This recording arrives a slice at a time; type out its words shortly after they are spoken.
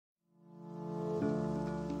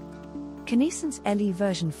Kinesense LE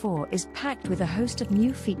version 4 is packed with a host of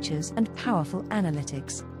new features and powerful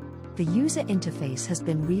analytics. The user interface has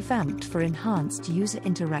been revamped for enhanced user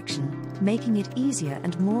interaction, making it easier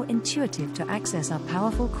and more intuitive to access our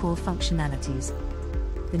powerful core functionalities.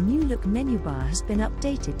 The new look menu bar has been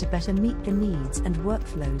updated to better meet the needs and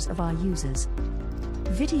workflows of our users.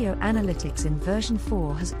 Video analytics in version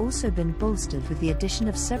 4 has also been bolstered with the addition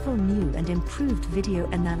of several new and improved video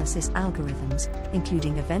analysis algorithms,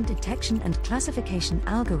 including event detection and classification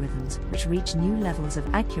algorithms, which reach new levels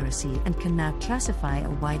of accuracy and can now classify a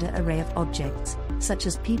wider array of objects, such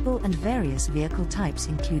as people and various vehicle types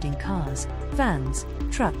including cars, vans,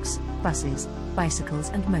 trucks, buses, bicycles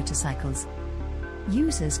and motorcycles.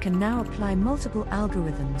 Users can now apply multiple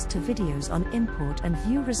algorithms to videos on import and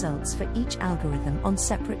view results for each algorithm on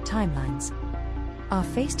separate timelines. Our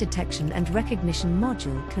face detection and recognition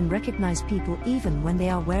module can recognize people even when they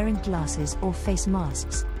are wearing glasses or face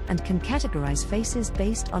masks, and can categorize faces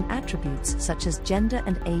based on attributes such as gender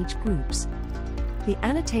and age groups. The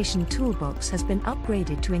Annotation Toolbox has been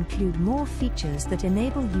upgraded to include more features that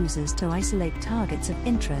enable users to isolate targets of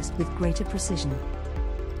interest with greater precision.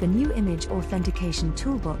 The new Image Authentication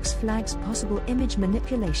Toolbox flags possible image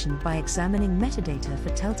manipulation by examining metadata for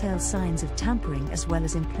telltale signs of tampering, as well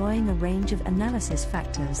as employing a range of analysis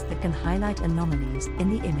factors that can highlight anomalies in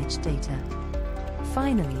the image data.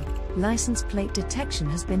 Finally, license plate detection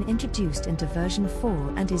has been introduced into version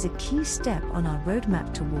 4 and is a key step on our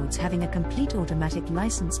roadmap towards having a complete automatic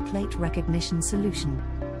license plate recognition solution.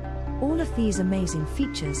 All of these amazing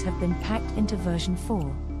features have been packed into version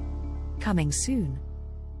 4. Coming soon.